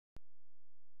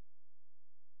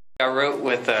I wrote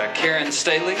with Karen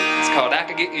Staley. It's called I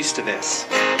Could Get Used to This.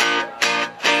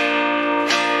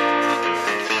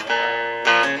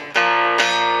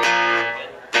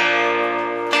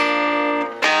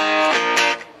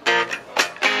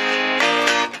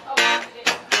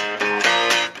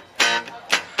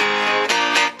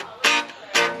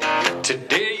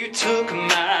 Today you took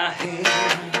my hand,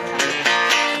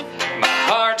 my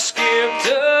heart skipped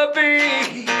a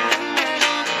beat.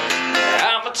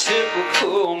 I'm a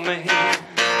typical man,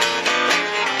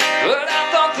 but I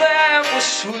thought that was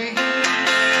sweet.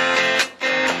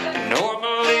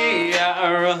 Normally I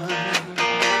run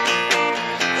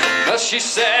from mushy,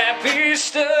 sappy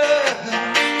stuff,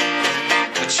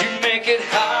 but you make it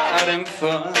hot and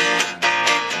fun,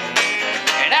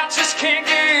 and I just can't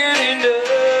get enough.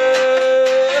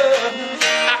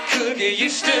 Get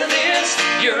used to this,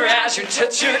 your eyes, your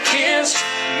touch, your kiss,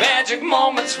 magic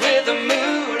moments with a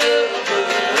mood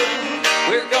above.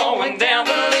 We're going down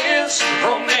the list,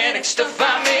 romantic stuff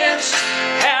I missed.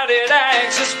 How did I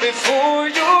exist before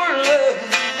your love?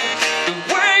 The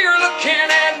way you're looking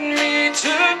at me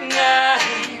tonight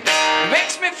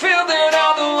makes me feel that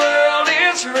all the world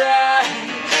is right.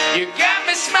 You got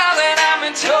me smiling, I'm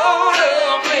in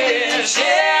total bliss.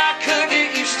 Yeah, I could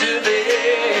get used to this.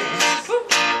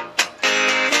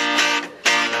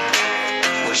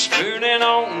 Spooning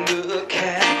on the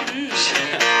couch,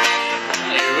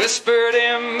 you whispered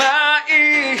in my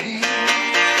ear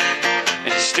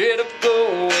instead of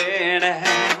going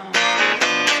out.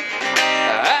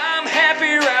 I'm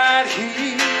happy right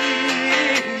here.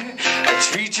 I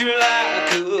treat you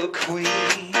like a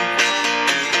queen,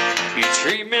 you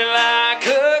treat me like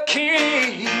a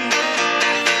king.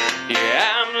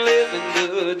 Yeah, I'm living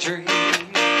the dream.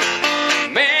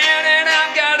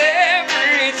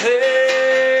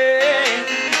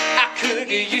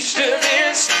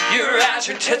 Your eyes,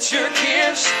 your touch, your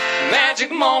kiss, magic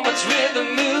moments with a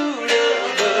mood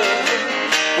above.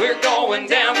 We're going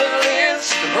down the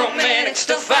list, the romantic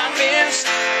stuff I missed.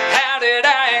 How did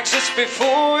I exist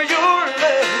before your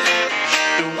love?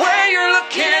 The way you're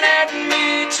looking at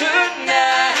me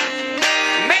tonight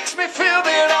makes me feel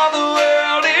that all the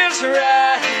world is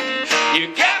right.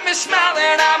 You got me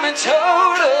smiling, I'm in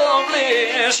total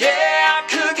bliss. Yeah, I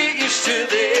could get used to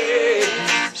this.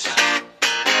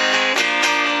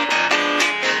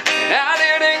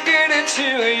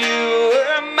 Till you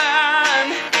were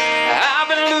mine, I've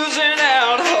been losing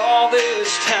out all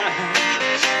this time.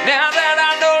 Now that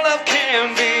I know love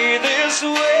can be this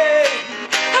way,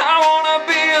 I wanna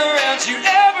be around you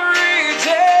every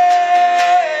day.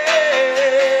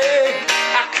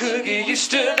 I could get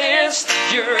used to this,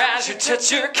 your eyes, your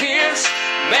touch, your kiss,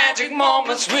 magic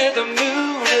moments with a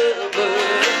mood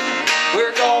above.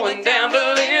 We're going down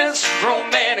the list,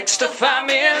 romantic stuff I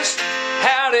missed.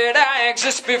 How did I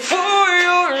exist before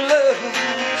your love?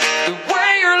 The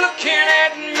way you're looking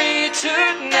at me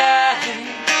tonight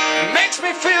makes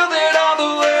me feel that all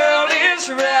the world is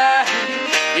right.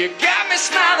 You got me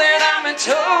smiling, I'm in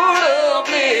total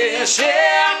bliss.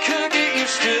 Yeah, I could get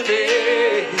used to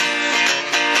this.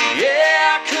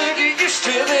 Yeah, I could get used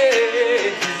to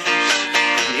this.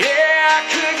 Yeah, I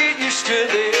could get used to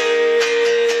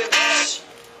this.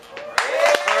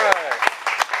 All right.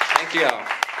 Thank you all.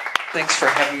 Thanks for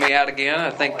having me out again.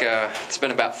 I think it's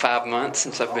been about 5 months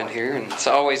since I've been here, and it's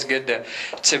always good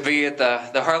to be at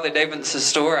the Harley Davidson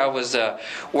store. I was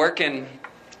working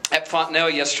at Fontenelle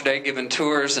yesterday giving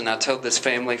tours, and I told this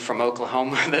family from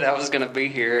Oklahoma that I was going to be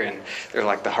here, and they're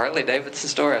like, the Harley Davidson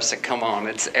store? I said, come on,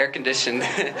 it's air conditioned.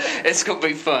 It's going to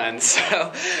be fun.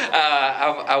 So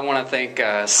I want to thank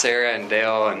Sarah and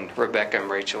Dale and Rebecca and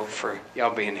Rachel for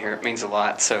y'all being here. It means a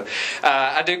lot. So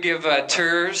I do give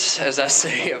tours, as I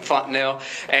say, at Fontenelle,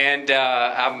 and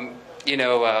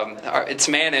it's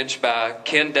managed by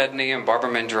Ken Dudney and Barbara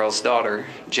Mandrell's daughter,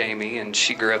 Jamie, and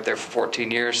she grew up there for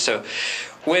 14 years. So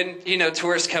when,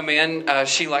 tourists come in,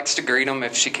 she likes to greet them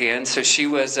if she can. So she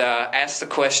was asked the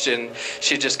question,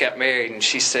 she just got married, and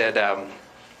she said,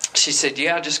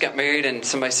 yeah, I just got married. And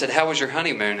somebody said, how was your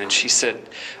honeymoon? And she said,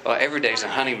 well, every day's a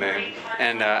honeymoon.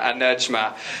 And I nudged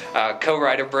my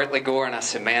co-writer, Brentley Gore, and I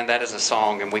said, man, that is a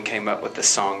song. And we came up with this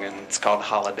song, and it's called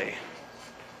Holiday.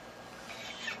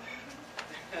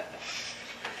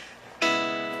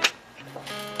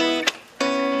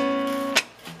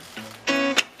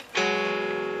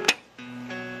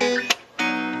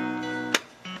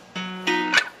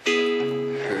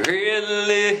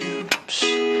 Lips,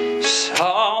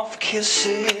 soft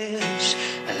kisses,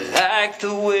 I like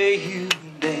the way you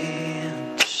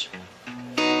dance,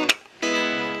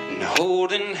 and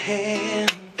holding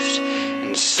hands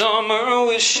and summer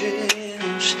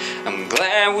wishes. I'm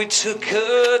glad that we took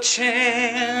a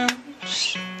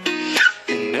chance.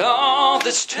 And all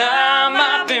this time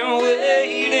I've been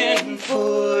waiting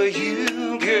for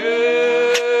you,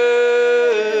 girl.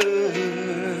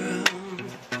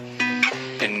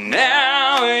 And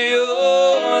now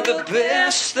you're the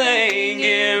best thing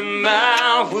in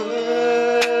my world.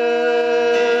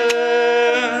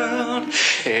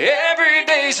 Every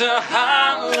day's a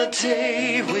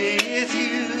holiday with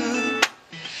you.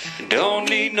 Don't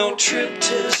need no trip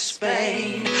to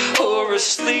Spain or a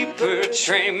sleeper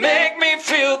train. Make me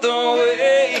feel the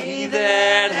way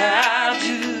that I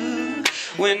do.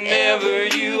 Whenever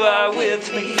you are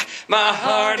with me, my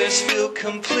heart is filled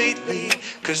completely.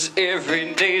 'Cause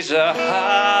every day's a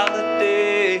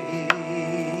holiday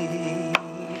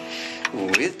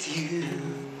with you.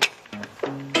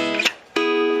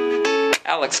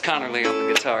 Alex Connerly on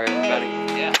the guitar, everybody.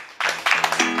 Yeah.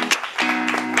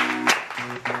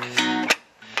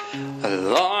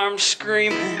 Alarm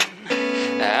screaming,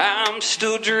 I'm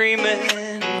still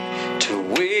dreaming to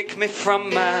wake me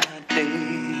from my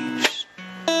days.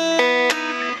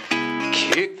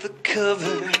 Kick the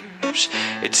covers,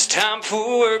 it's time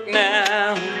for work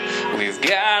now. We've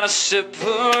gotta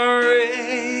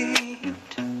separate.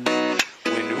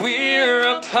 When we're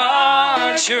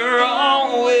apart, you're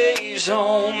always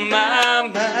on my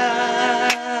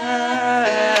mind.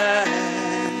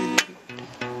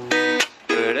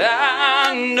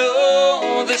 I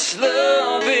know this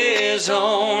love is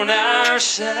on our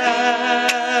side.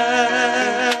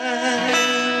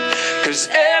 'Cause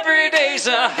every day's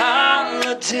a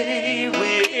holiday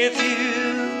with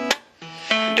you.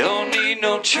 Don't need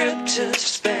no trip to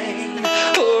Spain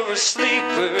or a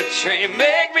sleeper train.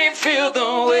 Make me feel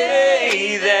the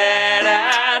way that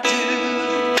I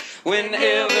do.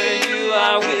 Whenever you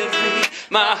are with me,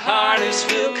 my heart is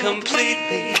filled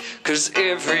completely. 'Cause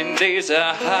every day's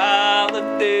a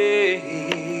holiday.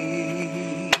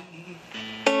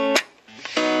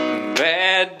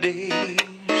 Bad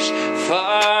days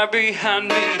far behind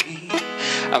me.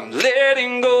 I'm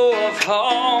letting go of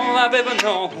all I've ever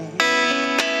known.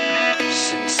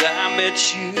 Since I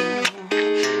met you,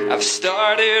 I've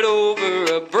started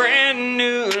over a brand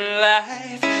new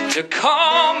life to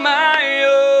call my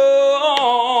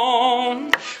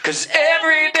own. 'Cause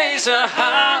every day's a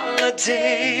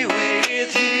holiday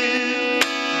with you.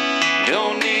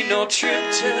 Don't need no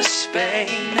trip to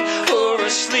Spain or a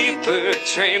sleeper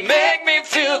train. Make me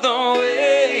feel the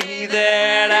way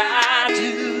that I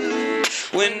do.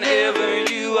 Whenever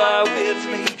you are with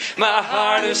me, my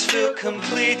heart is filled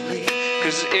completely.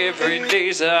 'Cause every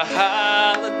day's a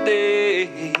holiday.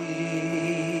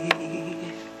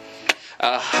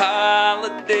 A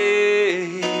holiday.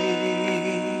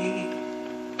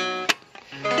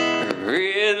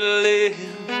 Red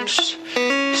lips,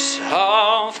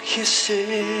 soft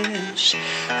kisses,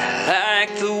 I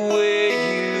like the way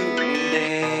you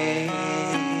dance.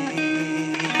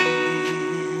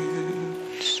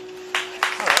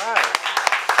 All right.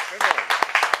 Good one.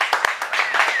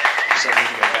 So I need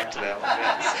to go back to that one.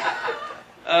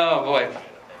 Oh boy.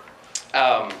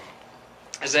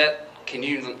 Is that? Can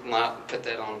you not put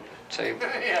that on tape?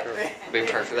 Be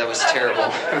perfect. That was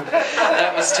terrible.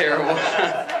 That was terrible.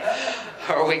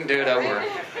 Or we can do it over.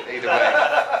 Either way.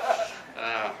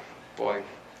 Boy.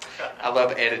 I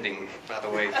love editing, by the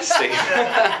way, Steve.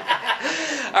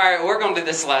 Alright, we're going to do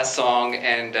this last song,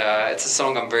 and it's a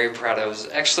song I'm very proud of. It was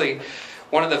actually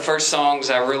one of the first songs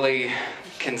I really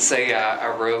can say I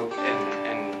wrote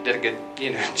and did a good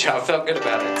job. Felt good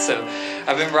about it. So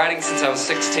I've been writing since I was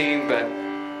 16, but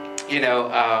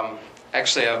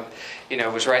actually I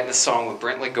was writing this song with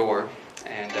Brentley Gore,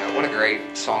 and what a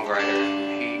great songwriter.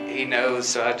 He knows,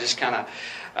 so I just kind of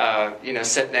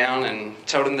sat down and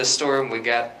told him this story, and we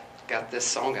got this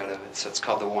song out of it. So it's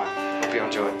called The One. Hope you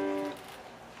enjoy it.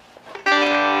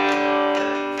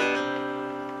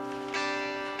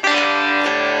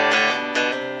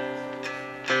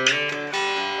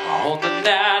 On the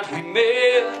night we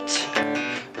met,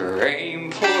 rain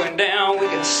pouring down, we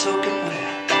got soaking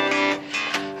wet.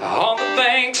 On the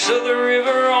banks of the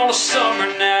river on a summer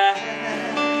night,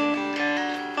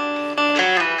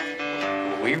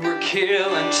 we were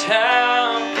killing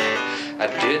time. I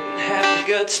didn't have the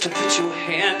guts to put your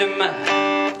hand in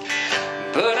mine,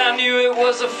 but I knew it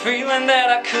was a feeling that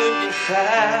I couldn't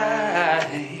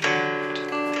fight.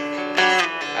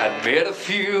 I'd met a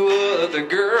few other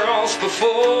girls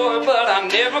before, but I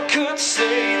never could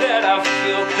say that I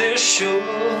felt this sure.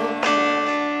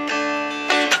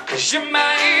 'Cause you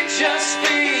might just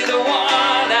be the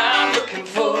one I'm looking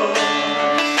for.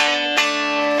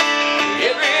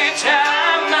 Every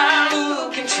time I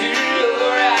look into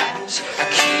your eyes, I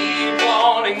keep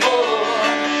on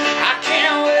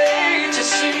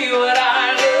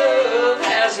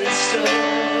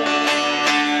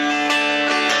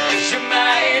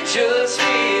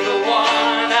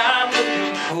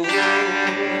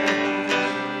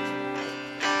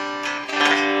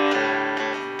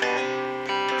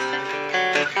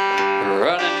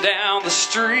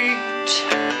street.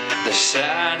 The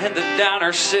sign in the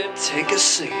diner said, take a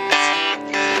seat.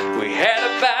 We had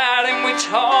a bite and we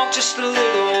talked just a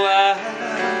little while.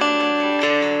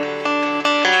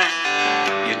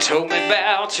 You told me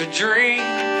about your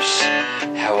dreams,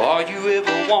 how all you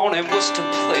ever wanted was to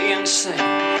play and sing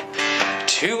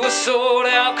to a sold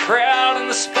out crowd in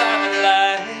the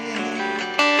spotlight.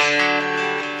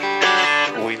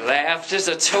 We laughed as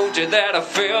I told you that I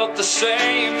felt the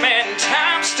same, and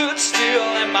time stood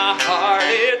still and my heart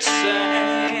it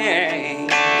sang.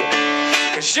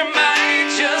 'Cause you might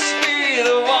just be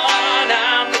the one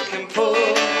I'm looking for.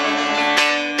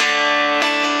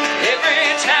 Every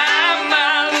time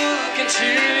I look into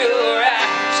your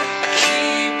eyes, I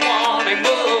keep wanting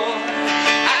more.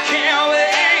 I can't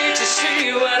wait to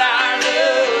see what our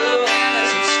love has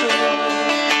in store.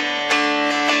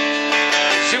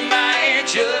 'Cause you might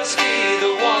just be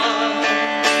the one.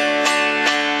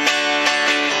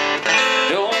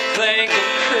 Don't think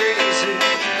I'm crazy,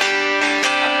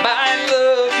 I might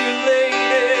love you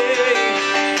lady,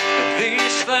 but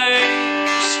these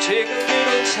things take a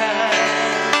little time.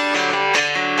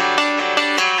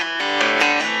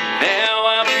 Now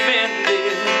I'm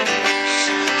mended,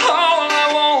 all I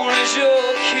want is your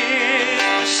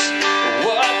kiss.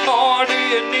 What more do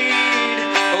you need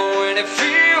when it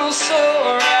feels so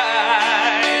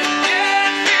right? Yeah,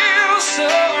 it feels so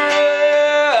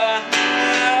right.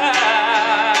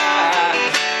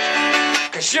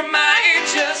 'Cause you might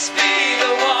just be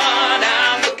the one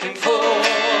I'm looking for.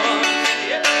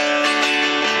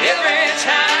 Every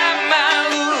time I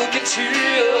look into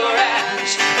your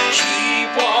eyes, I keep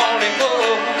wanting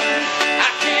more. I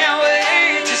can't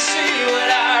wait to see what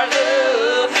our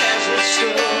love has in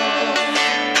store.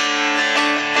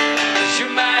 'Cause you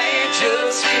might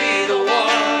just be the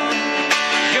one.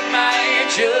 You might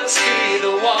just be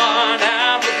the one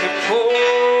I'm looking for.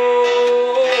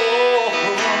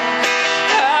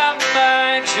 I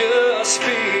might just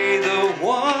be the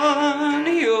one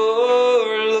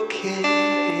you're looking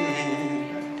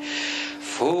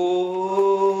for.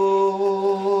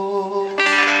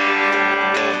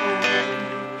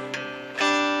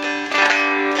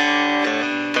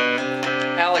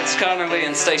 Alex Connerly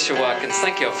and Stacia Watkins,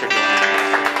 thank y'all for doing that.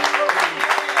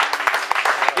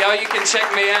 Y'all, you can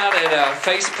check me out at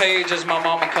face page, as my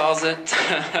mama calls it,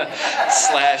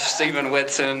 / Stephen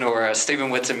Whitson or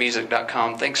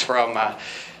StephenWhitsonMusic.com. Thanks for all my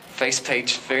face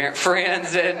page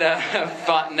friends and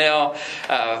Fontenelle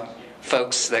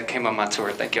folks that came on my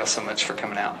tour. Thank y'all so much for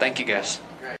coming out. Thank you, guys.